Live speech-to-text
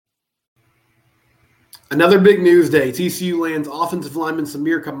Another big news day. TCU lands offensive lineman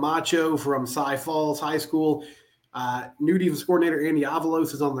Samir Camacho from Cy Falls High School. New defense coordinator Andy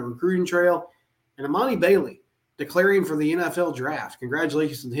Avalos is on the recruiting trail. And Emani Bailey declaring for the NFL draft.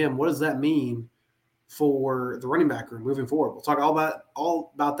 Congratulations to him. What does that mean for the running back room moving forward? We'll talk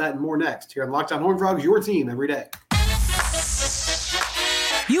all about that and more next here on Locked On Horned Frogs, your team every day.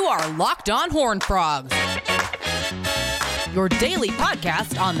 You are Locked On Horned Frogs, your daily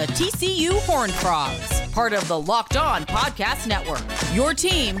podcast on the TCU Horned Frogs, part of the Locked On Podcast Network, your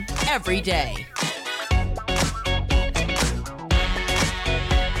team every day.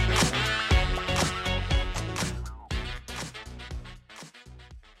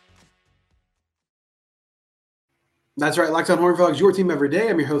 That's right, Locked On Horned Frogs, your team every day.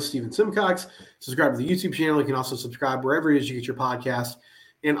 I'm your host, Steven Simcox. Subscribe to the YouTube channel. You can also subscribe wherever it is you get your podcast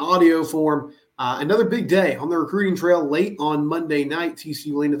in audio form. Another big day on the recruiting trail late on Monday night.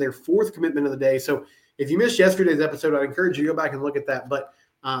 TCU landed their fourth commitment of the day. So if you missed yesterday's episode, I'd encourage you to go back and look at that. But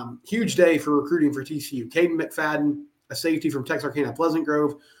huge day for recruiting for TCU. Caden McFadden, a safety from Texarkana Pleasant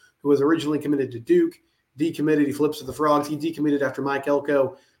Grove, who was originally committed to Duke, decommitted. He flips to the Frogs. He decommitted after Mike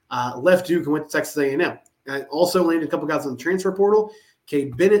Elko left Duke and went to Texas A&M. Also landed a couple guys on the transfer portal.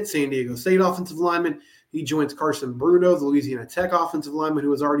 Cade Bennett, San Diego State offensive lineman. He joins Carson Bruno, the Louisiana Tech offensive lineman, who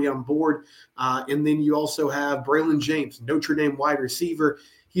was already on board. And then you also have Braylon James, Notre Dame wide receiver.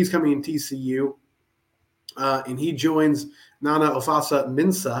 He's coming in TCU. And he joins Nana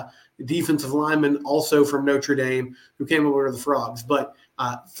Ofasa-Mensah, the defensive lineman, also from Notre Dame, who came over to the Frogs. But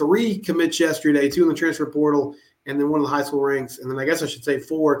 3 commits yesterday, 2 in the transfer portal, and then 1 in the high school ranks. And then I guess I should say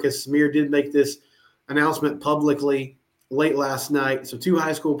 4 because Samir did make this announcement publicly late last night. So 2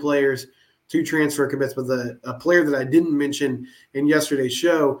 high school players, 2 transfer commits, but a player that I didn't mention in yesterday's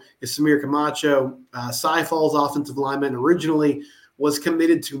show is Samir Camacho, Cy Falls offensive lineman, originally was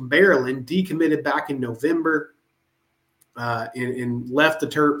committed to Maryland, decommitted back in November, and left the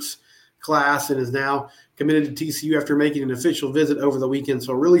Terps class and is now committed to TCU after making an official visit over the weekend.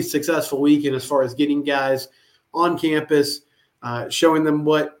 So a really successful weekend as far as getting guys on campus, showing them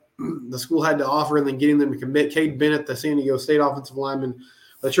what the school had to offer and then getting them to commit. Cade Bennett, the San Diego State offensive lineman,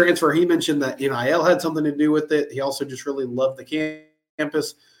 the transfer, he mentioned that NIL had something to do with it. He also just really loved the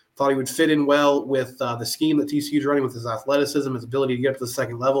campus, thought he would fit in well with the scheme that TCU is running with his athleticism, his ability to get up to the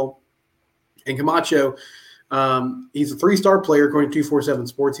second level. And Camacho, he's a 3-star player according to 247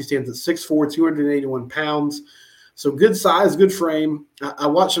 Sports. He stands at 6'4", 281 pounds. So good size, good frame. I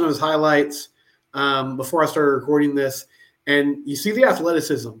watched some of his highlights before I started recording this. And you see the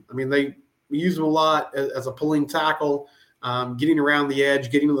athleticism. I mean, we use him a lot as a pulling tackle, getting around the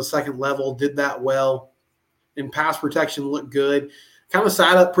edge, getting to the second level, did that well. And pass protection looked good. Kind of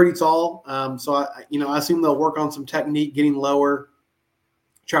sat up pretty tall. So, I assume they'll work on some technique, getting lower,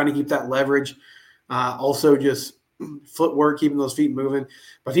 trying to keep that leverage. Also just footwork, keeping those feet moving.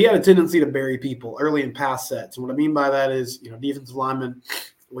 But he had a tendency to bury people early in pass sets. And what I mean by that is, defensive linemen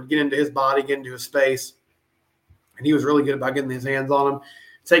would get into his body, get into his space. And he was really good about getting his hands on him,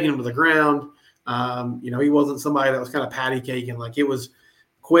 taking him to the ground. He wasn't somebody that was kind of patty caking. Like, it was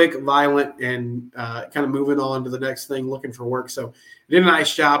quick, violent, and kind of moving on to the next thing, looking for work. So he did a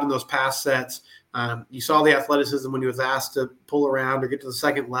nice job in those pass sets. You saw the athleticism when he was asked to pull around or get to the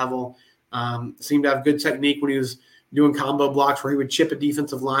second level. Seemed to have good technique when he was doing combo blocks where he would chip a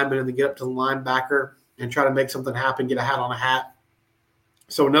defensive lineman and then get up to the linebacker and try to make something happen, get a hat on a hat.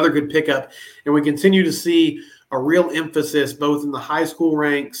 So another good pickup. And we continue to see a real emphasis both in the high school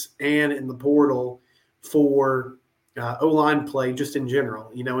ranks and in the portal for O-line play just in general.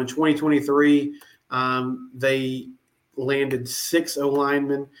 In 2023, they landed 6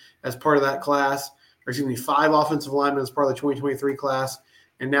 O-linemen as part of that class, or 5 offensive linemen as part of the 2023 class.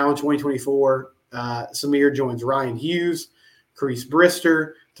 And now in 2024, Samir joins Ryan Hughes, Carice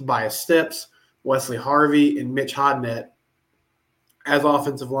Brister, Tobias Steps, Wesley Harvey, and Mitch Hodnett as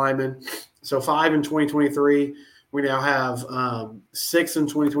offensive linemen. So 5 in 2023. We now have 6 in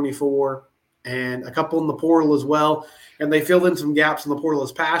 2024 and a couple in the portal as well. And they filled in some gaps in the portal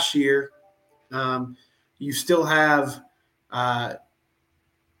this past year. You still have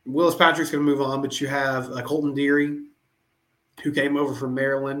Willis Patrick's going to move on, but you have Colton Deary, who came over from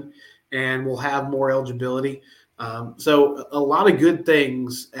Maryland and will have more eligibility. So a lot of good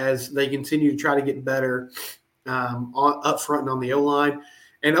things as they continue to try to get better up front and on the O-line.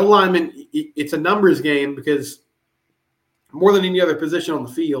 And O-lineman, it's a numbers game because more than any other position on the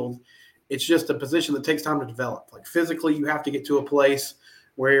field, it's just a position that takes time to develop. Like, physically, you have to get to a place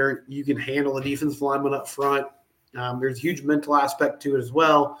where you can handle the defensive lineman up front. There's a huge mental aspect to it as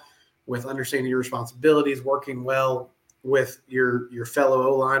well, with understanding your responsibilities, working well with your fellow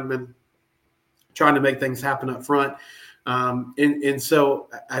O-linemen. trying to make things happen up front. And so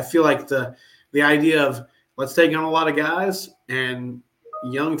I feel like the idea of let's take on a lot of guys and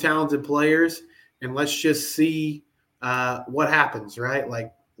young, talented players, and let's just see what happens, right?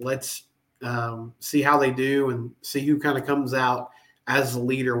 Like, let's see how they do and see who kind of comes out as the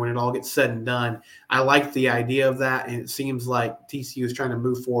leader when it all gets said and done. I like the idea of that, and it seems like TCU is trying to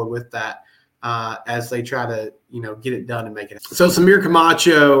move forward with that as they try to, get it done and make it. So Samir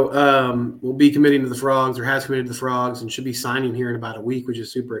Camacho will be committing to the Frogs, or has committed to the Frogs, and should be signing here in about a week, which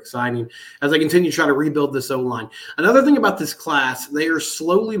is super exciting as they continue to try to rebuild this O-line. Another thing about this class, they are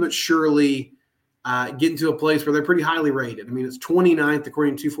slowly but surely getting to a place where they're pretty highly rated. I mean, it's 29th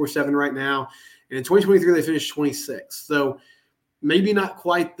according to 247 right now, and in 2023 they finished 26th. So maybe not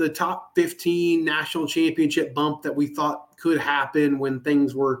quite the top 15 national championship bump that we thought could happen when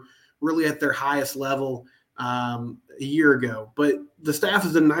things were really at their highest level a year ago. But the staff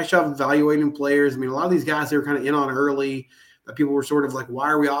has done a nice job evaluating players. I mean, a lot of these guys they were kind of in on early, that people were sort of like, why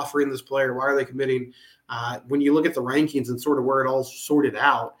are we offering this player? Why are they committing? When you look at the rankings and sort of where it all sorted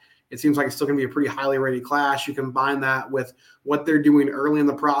out, it seems like it's still going to be a pretty highly rated class. You combine that with what they're doing early in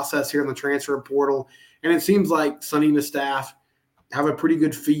the process here in the transfer portal, and it seems like Sonny and the staff have a pretty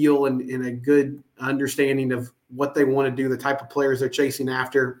good feel and a good understanding of what they want to do, the type of players they're chasing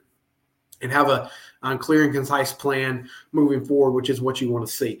after, and have a clear and concise plan moving forward, which is what you want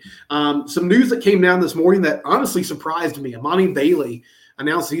to see. Some news that came down this morning that honestly surprised me. Emani Bailey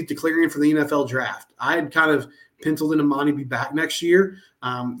announced he's declaring for the NFL draft. I had kind of penciled in Emani be back next year.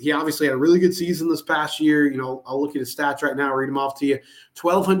 He obviously had a really good season this past year. I'll look at his stats right now, read them off to you.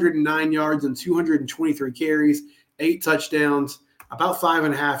 1,209 yards and 223 carries, 8 touchdowns, about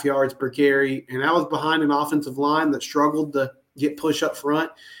 5.5 yards per carry. And that was behind an offensive line that struggled to get push up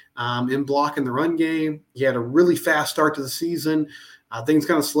front in blocking the run game. He had a really fast start to the season. Things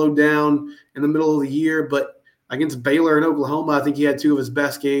kind of slowed down in the middle of the year, but against Baylor and Oklahoma, I think he had 2 of his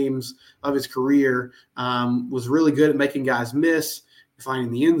best games of his career. Was really good at making guys miss,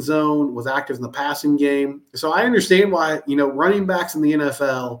 finding the end zone, was active in the passing game. So I understand why, running backs in the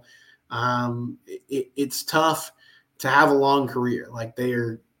NFL, it's tough to have a long career. Like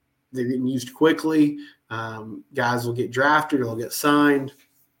they're getting used quickly. Guys will get drafted or they'll get signed.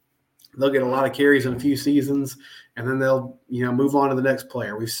 They'll get a lot of carries in a few seasons, and then they'll, move on to the next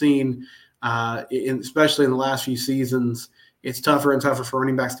player. We've seen, especially in the last few seasons, it's tougher and tougher for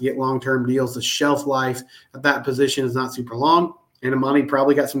running backs to get long-term deals. The shelf life at that position is not super long. And Emani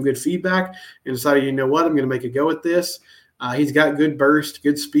probably got some good feedback and decided, I'm going to make a go at this. He's got good burst,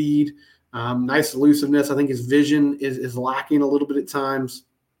 good speed, nice elusiveness. I think his vision is lacking a little bit at times.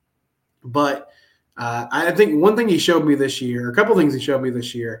 But I think one thing he showed me this year, a couple things he showed me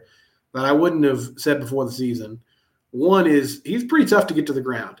this year that I wouldn't have said before the season. One is he's pretty tough to get to the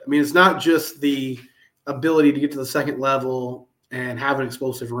ground. I mean, it's not just the ability to get to the second level and have an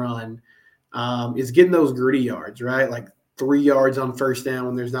explosive run. It's getting those gritty yards, right? Like 3 yards on first down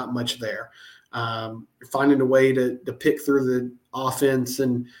when there's not much there. Finding a way to pick through the offense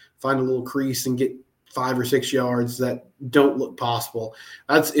and find a little crease and get 5 or 6 yards that don't look possible.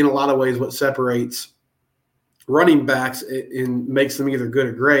 That's in a lot of ways what separates running backs and makes them either good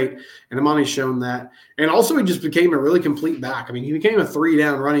or great. And Emani's shown that. And also he just became a really complete back. I mean, he became a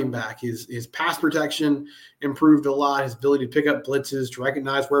 3-down running back. His pass protection improved a lot. His ability to pick up blitzes, to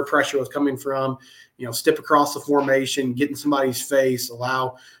recognize where pressure was coming from, step across the formation, get in somebody's face,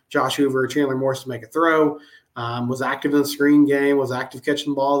 allow Josh Hoover or Chandler Morris to make a throw, was active in the screen game, was active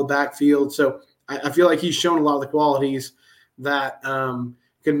catching the ball in the backfield. So I feel like he's shown a lot of the qualities that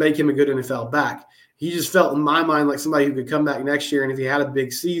could make him a good NFL back. He just felt, in my mind, like somebody who could come back next year, and if he had a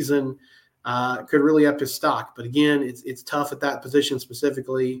big season, could really up his stock. But again, it's tough at that position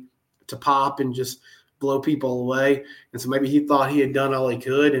specifically to pop and just blow people away. And so maybe he thought he had done all he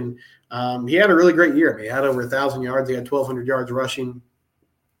could, and he had a really great year. I mean, he had over 1,000 yards. He had 1,200 yards rushing,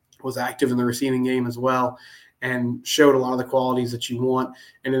 was active in the receiving game as well, and showed a lot of the qualities that you want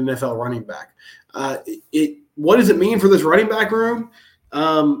in an NFL running back. What does it mean for this running back room?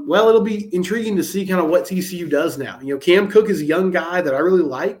 Well, it'll be intriguing to see kind of what TCU does now. Cam Cook is a young guy that I really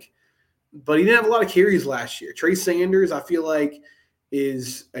like, but he didn't have a lot of carries last year. Trey Sanders, I feel like,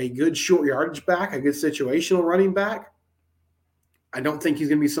 is a good short yardage back, a good situational running back. I don't think he's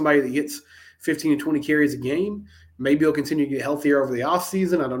going to be somebody that gets 15 to 20 carries a game. Maybe he'll continue to get healthier over the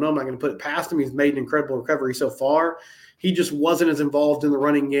offseason. I don't know. I'm not going to put it past him. He's made an incredible recovery so far. He just wasn't as involved in the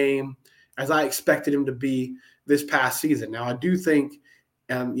running game as I expected him to be this past season. Now, I do think,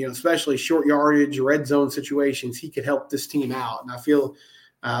 especially short yardage, red zone situations, he could help this team out. And I feel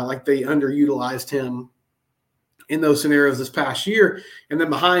like they underutilized him in those scenarios this past year. And then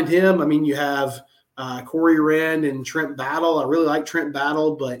behind him, I mean, you have Corey Wren and Trent Battle. I really like Trent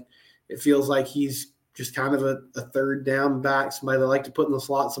Battle, but it feels like he's just kind of a third down back, somebody that like to put in the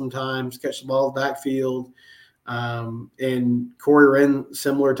slot sometimes, catch the ball in the backfield. And Corey Wren,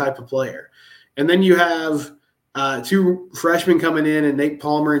 similar type of player. And then you have two freshmen coming in, and Nate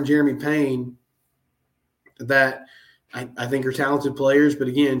Palmer and Jeremy Payne, that I think are talented players. But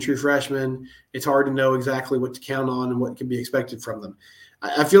again, true freshmen, it's hard to know exactly what to count on and what can be expected from them.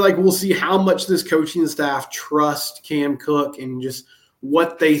 I feel like we'll see how much this coaching staff trusts Cam Cook and just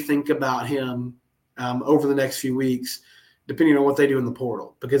what they think about him over the next few weeks, depending on what they do in the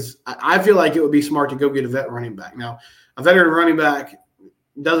portal. Because I feel like it would be smart to go get a vet running back. Now, a veteran running back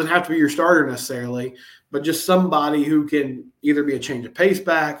doesn't have to be your starter necessarily, but just somebody who can either be a change of pace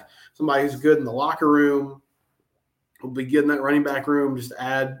back, somebody who's good in the locker room, will be good in that running back room, just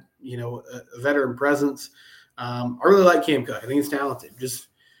add, a veteran presence. I really like Cam Cook. I think he's talented. Just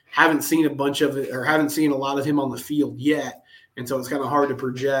haven't seen a bunch of it, or haven't seen a lot of him on the field yet. And so it's kind of hard to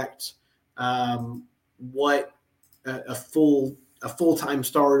project what a full-time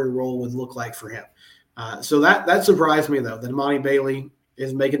starter role would look like for him. So that surprised me, though, that Emani Bailey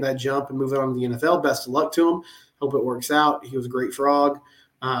is making that jump and moving on to the NFL. Best of luck to him. Hope it works out. He was a great frog.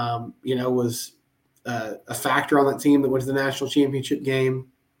 Was a factor on that team that went to the national championship game.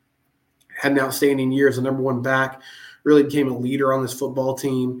 Had an outstanding year as a number one back. Really became a leader on this football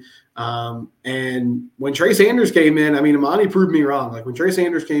team. And when Trey Sanders came in, Emani proved me wrong. Like when Trey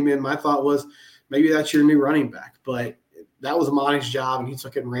Sanders came in, my thought was maybe that's your new running back. But that was Emani's job, and he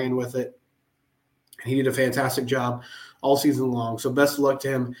took it and ran with it. And he did a fantastic job all season long. So best of luck to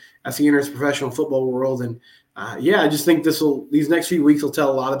him as he enters the professional football world. And I just think these next few weeks will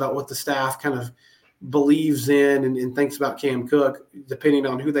tell a lot about what the staff kind of believes in and thinks about Cam Cook, depending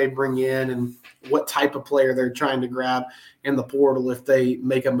on who they bring in and what type of player they're trying to grab in the portal, if they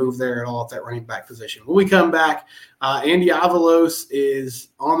make a move there at all at that running back position. When we come back, Andy Avalos is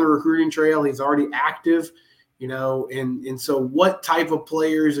on the recruiting trail. He's already active, and so what type of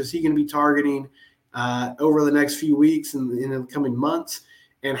players is he going to be targeting over the next few weeks and in the coming months?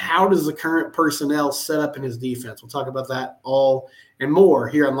 And how does the current personnel set up in his defense? We'll talk about that all and more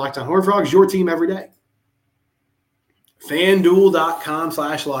here on Locked On Horned Frogs, your team every day.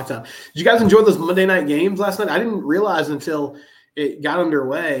 FanDuel.com/LockedOn. Did you guys enjoy those Monday night games last night? I didn't realize until it got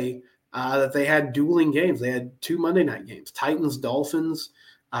underway that they had dueling games. They had two Monday night games: Titans, Dolphins,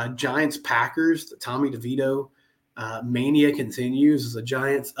 Giants, Packers. The Tommy DeVito mania continues as the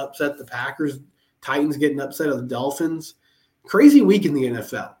Giants upset the Packers. Titans getting upset of the Dolphins. Crazy week in the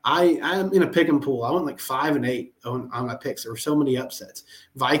NFL. I'm in a pick and pool. I went like 5-8 on my picks. There were so many upsets.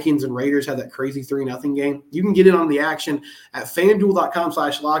 Vikings and Raiders had that crazy 3-0 game. You can get in on the action at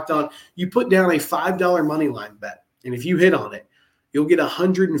FanDuel.com/LockedOn. You put down a $5 money line bet, and if you hit on it, you'll get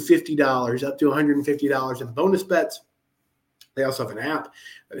 $150, up to $150 in bonus bets. They also have an app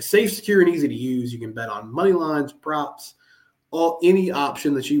that is safe, secure, and easy to use. You can bet on money lines, props, any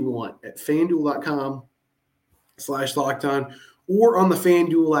option that you want at FanDuel.com/LockedOn or on the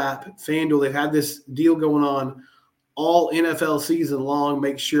FanDuel app. FanDuel, they've had this deal going on all NFL season long.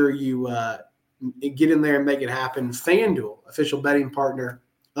 Make sure you get in there and make it happen. FanDuel, official betting partner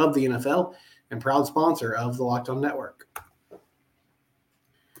of the NFL and proud sponsor of the Locked On Network.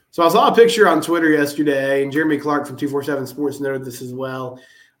 So I saw a picture on Twitter yesterday, and Jeremy Clark from 247 Sports noted this as well.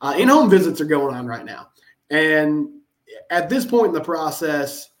 In-home visits are going on right now. And at this point in the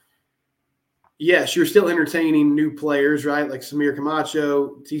process, yes, you're still entertaining new players, right? Like Samir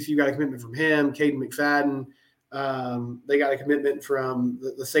Camacho, TCU got a commitment from him. Caden McFadden, they got a commitment from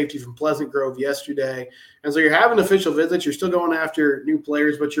the safety from Pleasant Grove yesterday. And so you're having official visits. You're still going after new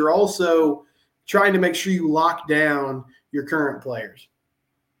players, but you're also trying to make sure you lock down your current players.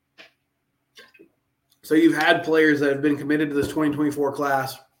 So you've had players that have been committed to this 2024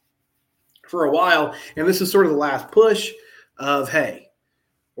 class for a while, and this is sort of the last push of, hey,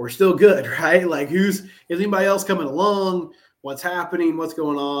 we're still good, right? Like, is anybody else coming along? What's happening? What's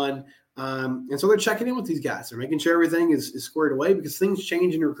going on? And so they're checking in with these guys. They're making sure everything is squared away, because things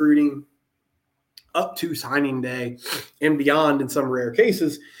change in recruiting up to signing day and beyond in some rare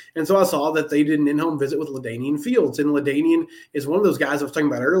cases. And so I saw that they did an in-home visit with LaDainian Fields. And LaDainian is one of those guys I was talking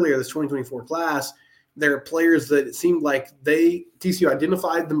about earlier, this 2024 class. There are players that it seemed like TCU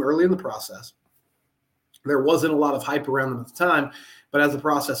identified them early in the process. There wasn't a lot of hype around them at the time, but as the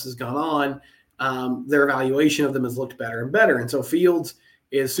process has gone on, their evaluation of them has looked better and better. And so Fields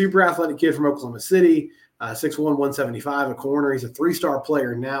is a super athletic kid from Oklahoma City, 6'1", 175, a corner. He's a 3-star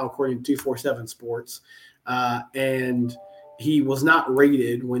player now, according to 247 Sports. And he was not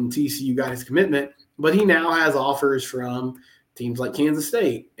rated when TCU got his commitment, but he now has offers from teams like Kansas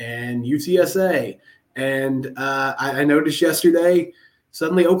State and UTSA. And I noticed yesterday,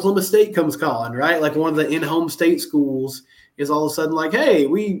 suddenly Oklahoma State comes calling, right? Like one of the in-home state schools is all of a sudden like, hey,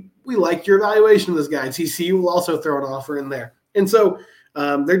 we like your evaluation of this guy. TCU will also throw an offer in there. And so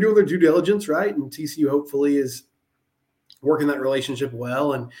they're doing their due diligence, right? And TCU hopefully is working that relationship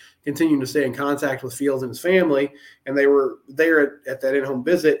well and continuing to stay in contact with Fields and his family. And they were there at that in-home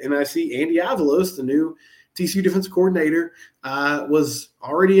visit. And I see Andy Avalos, the new TCU defensive coordinator, was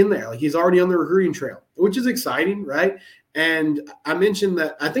already in there. Like he's already on the recruiting trail, which is exciting, right? And I mentioned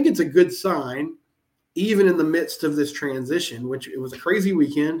that I think it's a good sign, even in the midst of this transition, which it was a crazy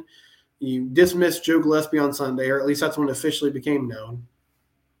weekend. You dismissed Joe Gillespie on Sunday, or at least that's when it officially became known.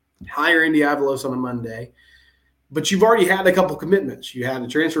 Hire Andy Avalos on a Monday. But you've already had a couple commitments. You had a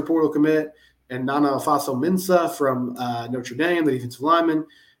transfer portal commit and Nana Afaso-Mensah from Notre Dame, the defensive lineman.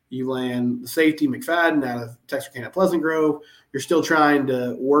 You land the safety McFadden out of Texarkana Pleasant Grove. You're still trying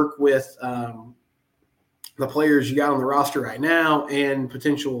to work with the players you got on the roster right now and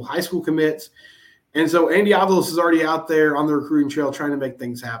potential high school commits. And so Andy Avalos is already out there on the recruiting trail trying to make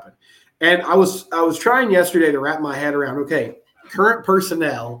things happen. And I was trying yesterday to wrap my head around, okay, current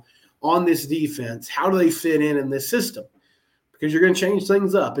personnel on this defense, how do they fit in this system? Because you're going to change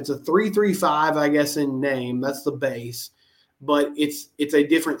things up. It's a 3-3-5, I guess, in name. That's the base. But it's a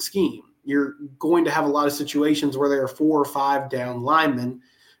different scheme. You're going to have a lot of situations where there are 4 or 5 down linemen.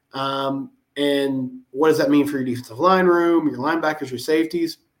 And what does that mean for your defensive line room, your linebackers, your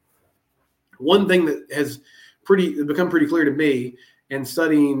safeties? One thing that has become pretty clear to me in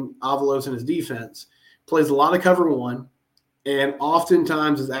studying Avalos and his defense, plays a lot of cover one, and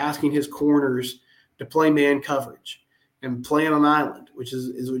oftentimes is asking his corners to play man coverage and play on an island, which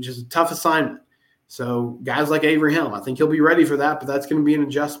is a tough assignment. So guys like Avery Helm, I think he'll be ready for that, but that's going to be an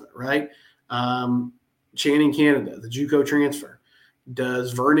adjustment, right? Channing Canada, the JUCO transfer.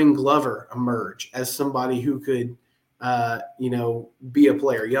 Does Vernon Glover emerge as somebody who could, be a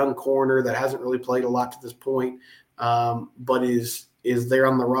player, young corner that hasn't really played a lot to this point, but is there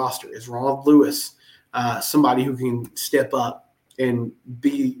on the roster? Is Ronald Lewis somebody who can step up and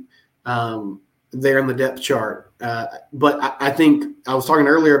be there in the depth chart? But I think I was talking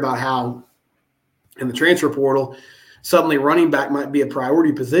earlier about how in the transfer portal, suddenly running back might be a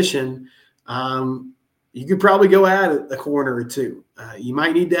priority position. You could probably go add a corner or two. You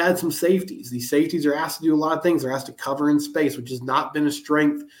might need to add some safeties. These safeties are asked to do a lot of things. They're asked to cover in space, which has not been a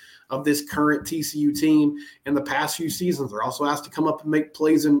strength of this current TCU team in the past few seasons. They're also asked to come up and make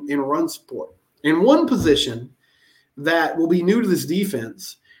plays in run support. And one position that will be new to this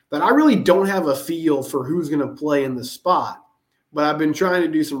defense that I really don't have a feel for who's going to play in this spot, but I've been trying to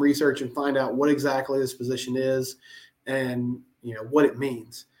do some research and find out what exactly this position is and what it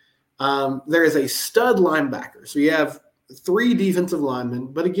means. There is a stud linebacker. So you have 3 defensive linemen.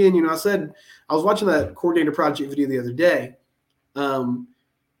 But again, I said I was watching that coordinator project video the other day.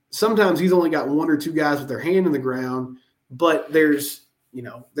 Sometimes he's only got 1 or 2 guys with their hand in the ground, but there's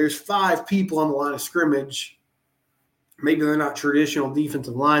 5 people on the line of scrimmage. Maybe they're not traditional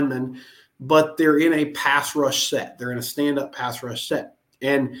defensive linemen, but they're in a pass rush set. They're in a stand-up pass rush set.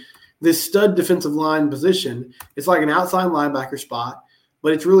 And this stud defensive line position, it's like an outside linebacker spot,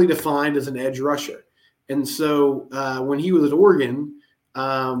 but it's really defined as an edge rusher. And so when he was at Oregon,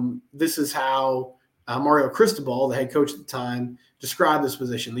 this is how Mario Cristobal, the head coach at the time, described this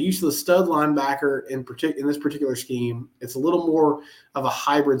position. The use of the stud linebacker in this particular scheme, it's a little more of a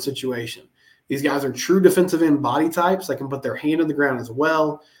hybrid situation. These guys are true defensive end body types that can put their hand on the ground as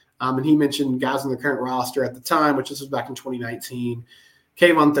well. And he mentioned guys on the current roster at the time, which this was back in 2019,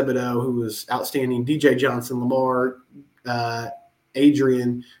 Kayvon Thibodeau, who was outstanding, DJ Johnson, Lamar,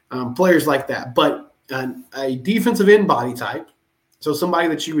 Adrian, players like that. But a defensive end body type, so somebody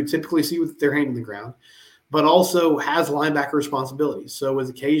that you would typically see with their hand in the ground, but also has linebacker responsibilities. So is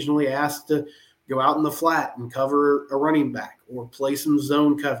occasionally asked to go out in the flat and cover a running back or play some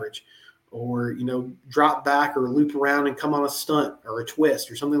zone coverage or, drop back or loop around and come on a stunt or a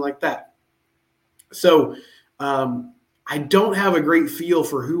twist or something like that. So I don't have a great feel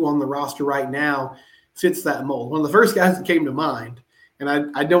for who on the roster right now fits that mold. One of the first guys that came to mind, and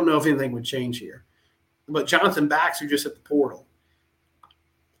I don't know if anything would change here, but Jonathan Bax, who just hit the portal.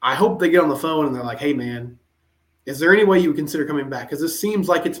 I hope they get on the phone and they're like, hey, man, is there any way you would consider coming back? Because this seems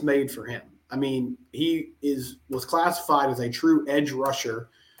like it's made for him. I mean, he was classified as a true edge rusher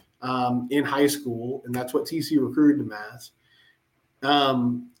in high school, and that's what TCU recruited him as.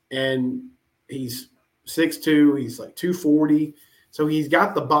 And he's 6'2", he's like 240. So he's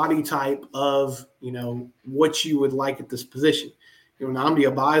got the body type of, what you would like at this position.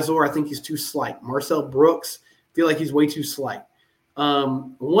 Nnamdi Abizor, I think he's too slight. Marcel Brooks, I feel like he's way too slight.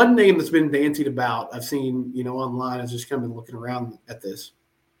 One name that's been bantied about, I've seen, online, I've just kind of been looking around at this,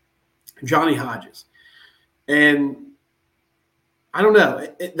 Johnny Hodges. And I don't know,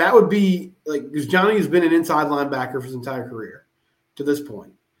 that would be because Johnny has been an inside linebacker for his entire career to this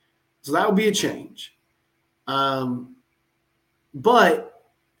point. So that would be a change. But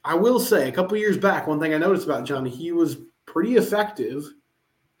I will say a couple of years back, one thing I noticed about Johnny, he was pretty effective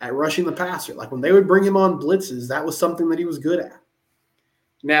at rushing the passer. Like when they would bring him on blitzes, that was something that he was good at.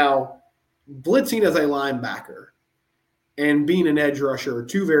 Now, blitzing as a linebacker and being an edge rusher are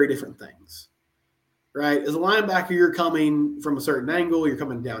two very different things, right? As a linebacker, you're coming from a certain angle. You're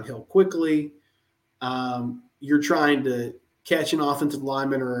coming downhill quickly. You're trying to catch an offensive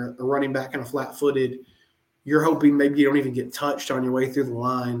lineman or a running back kind of flat-footed. You're hoping maybe you don't even get touched on your way through the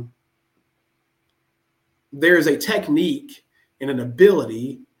line. There's a technique and an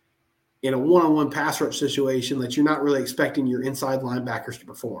ability in a one-on-one pass rush situation that you're not really expecting your inside linebackers to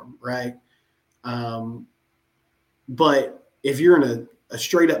perform, right? But if you're in a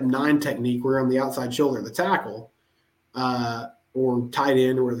straight-up 9 technique where you're on the outside shoulder of the tackle or tight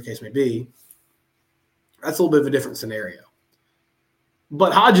end or whatever the case may be, that's a little bit of a different scenario.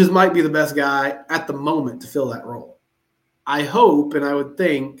 But Hodges might be the best guy at the moment to fill that role. I hope and I would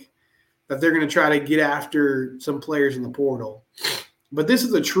think that they're going to try to get after some players in the portal. But this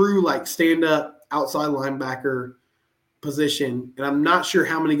is a true stand-up outside linebacker position, and I'm not sure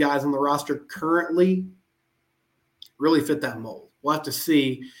how many guys on the roster currently really fit that mold. We'll have to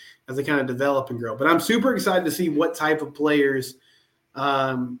see as they kind of develop and grow. But I'm super excited to see what type of players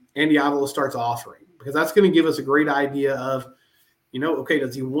Andy Avila starts offering, because that's going to give us a great idea of, okay,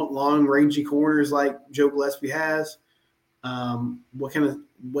 does he want long, rangy corners like Joe Gillespie has?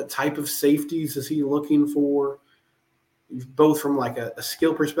 What type of safeties is he looking for? Both from a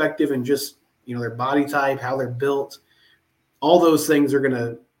skill perspective and just, their body type, how they're built. All those things are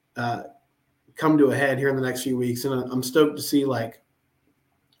going to come to a head here in the next few weeks. And I'm stoked to see what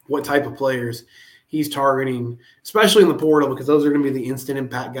type of players he's targeting, especially in the portal, because those are going to be the instant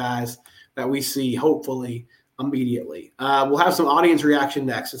impact guys that we see hopefully immediately. We'll have some audience reaction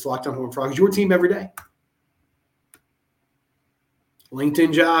next. It's Locked On Horned Frogs, your team every day.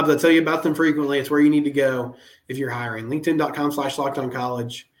 LinkedIn jobs, I tell you about them frequently. It's where you need to go if you're hiring.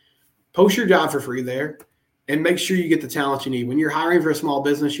 LinkedIn.com/LockedOnCollege. Post your job for free there and make sure you get the talent you need. When you're hiring for a small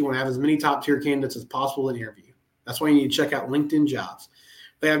business, you want to have as many top-tier candidates as possible in interview. That's why you need to check out LinkedIn Jobs.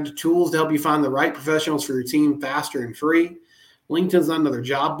 They have the tools to help you find the right professionals for your team faster and free. LinkedIn's not another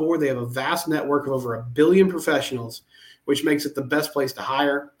job board. They have a vast network of over 1 billion professionals, which makes it the best place to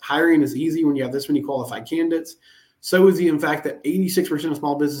hire. Hiring is easy when you have this many qualified candidates. So is the fact that 86% of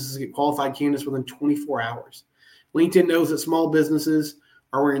small businesses get qualified candidates within 24 hours. LinkedIn knows that small businesses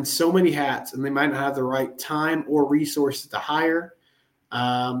are wearing so many hats and they might not have the right time or resources to hire.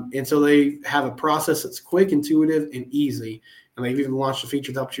 And so they have a process that's quick, intuitive, and easy. And they've even launched a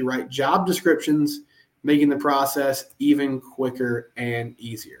feature that helps you write job descriptions, making the process even quicker and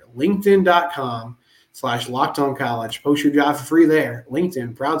easier. LinkedIn.com/LockedOnCollege. Post your job for free there.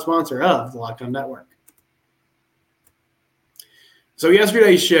 LinkedIn, proud sponsor of the Locked On Network. So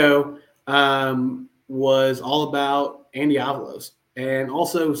yesterday's show was all about Andy Avalos and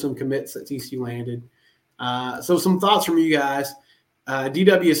also some commits that TCU landed. So some thoughts from you guys.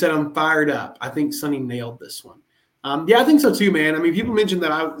 DW said, I'm fired up. I think Sonny nailed this one. Yeah, I think so too, man. I mean, people mentioned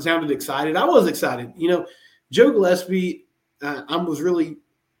that I sounded excited. I was excited. Joe Gillespie, I was really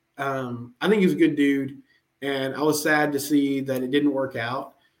I think he was a good dude, and I was sad to see that it didn't work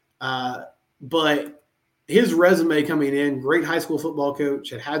out. But his resume coming in, great high school football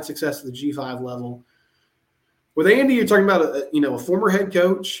coach, had success at the G5 level. With Andy, you're talking about a former head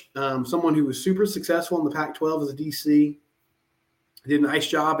coach, someone who was super successful in the Pac-12 as a DC. Did a nice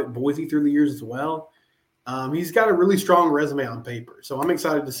job at Boise through the years as well. He's got a really strong resume on paper, so I'm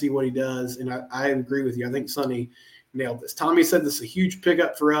excited to see what he does, and I agree with you. I think Sonny nailed this. Tommy said this is a huge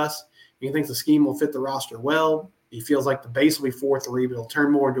pickup for us. He thinks the scheme will fit the roster well. He feels like the base will be 4-3, but it'll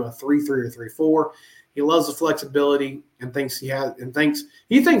turn more into a 3-3 or 3-4. He loves the flexibility and thinks he thinks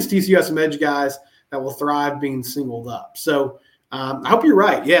TCU has some edge guys that will thrive being singled up. So I hope you're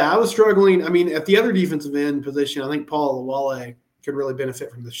right. Yeah, I was struggling. I mean, at the other defensive end position, I think Paul Awale could really benefit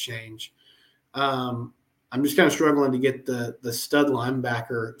from this change. I'm just kind of struggling to get the stud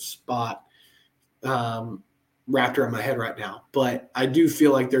linebacker spot wrapped around my head right now. But I do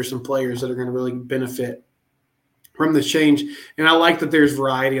feel like there's some players that are going to really benefit from this change. And I like that there's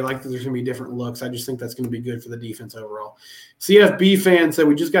variety. I like that there's going to be different looks. I just think that's going to be good for the defense overall. CFB fan said,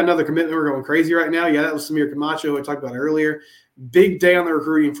 we just got another commitment. We're going crazy right now. Yeah, that was Samir Camacho, who I talked about earlier. Big day on the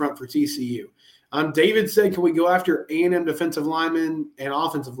recruiting front for TCU. David said, can we go after A&M defensive linemen and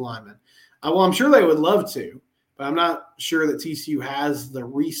offensive linemen? Well, I'm sure they would love to, but I'm not sure that TCU has the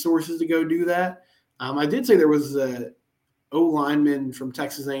resources to go do that. I did say there was a O-lineman from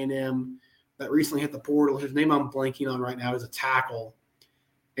Texas A&M that recently hit the portal. His name I'm blanking on right now is a tackle.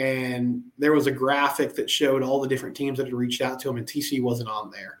 And there was a graphic that showed all the different teams that had reached out to him, and TCU wasn't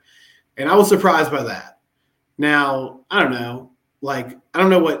on there. And I was surprised by that. Now, I don't know. I don't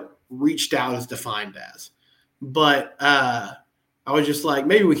know what reached out is defined as. But I was just like,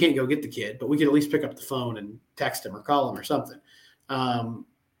 maybe we can't go get the kid, but we could at least pick up the phone and text him or call him or something.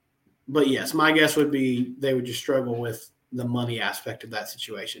 But yes, my guess would be they would just struggle with the money aspect of that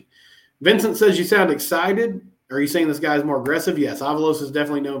situation. Vincent says you sound excited. Are you saying this guy's more aggressive? Yes, Avalos is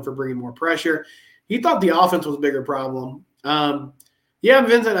definitely known for bringing more pressure. He thought the offense was a bigger problem. Yeah,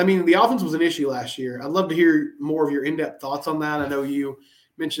 Vincent, I mean, the offense was an issue last year. I'd love to hear more of your in-depth thoughts on that. I know you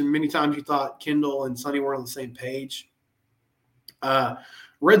mentioned many times you thought Kendall and Sonny were on the same page.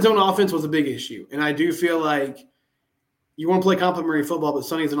 Red zone offense was a big issue, and I do feel like you want to play complementary football, but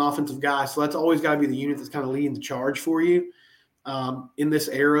Sonny's an offensive guy, so that's always got to be the unit that's kind of leading the charge for you in this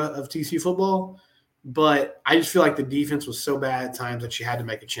era of TCU football. But I just feel like the defense was so bad at times that you had to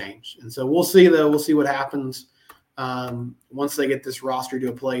make a change. And so we'll see, though. We'll see what happens once they get this roster to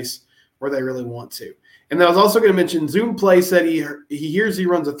a place where they really want to. And then I was also going to mention Zoom Play said he hears he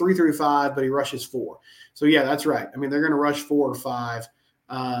runs a 3-3-5, but he rushes 4. So, yeah, that's right. I mean, they're going to rush 4 or 5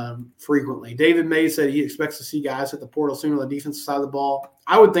 frequently. David May said he expects to see guys hit the portal soon on the defensive side of the ball.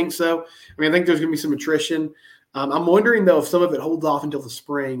 I would think so. I mean, I think there's going to be some attrition. I'm wondering, though, if some of it holds off until the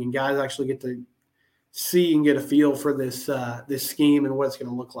spring and guys actually get to see and get a feel for this scheme and what it's going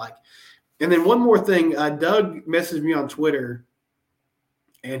to look like. And then one more thing, Doug messaged me on Twitter,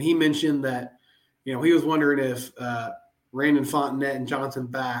 and he mentioned that, he was wondering if Randon Fontenette and Jonathan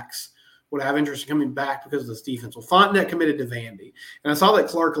Bax would have interest in coming back because of this defense. Well, Fontenette committed to Vandy. And I saw that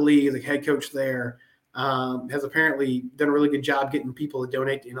Clark Lee, the head coach there, has apparently done a really good job getting people to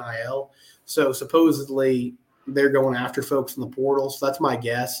donate to NIL. So supposedly they're going after folks in the portal. So that's my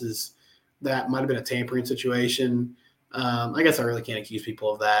guess is that might have been a tampering situation. I guess I really can't accuse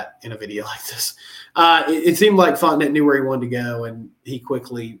people of that in a video like this. It seemed like Fontenette knew where he wanted to go, and he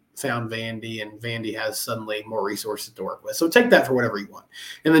quickly found Vandy, and Vandy has suddenly more resources to work with. So take that for whatever you want.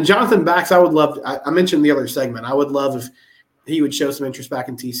 And then Jonathan Bax, I would love – I mentioned the other segment. I would love if he would show some interest back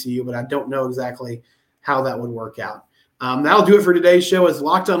in TCU, but I don't know exactly how that would work out. That'll do it for today's show. As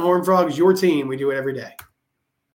Locked on Horned Frogs, your team. We do it every day.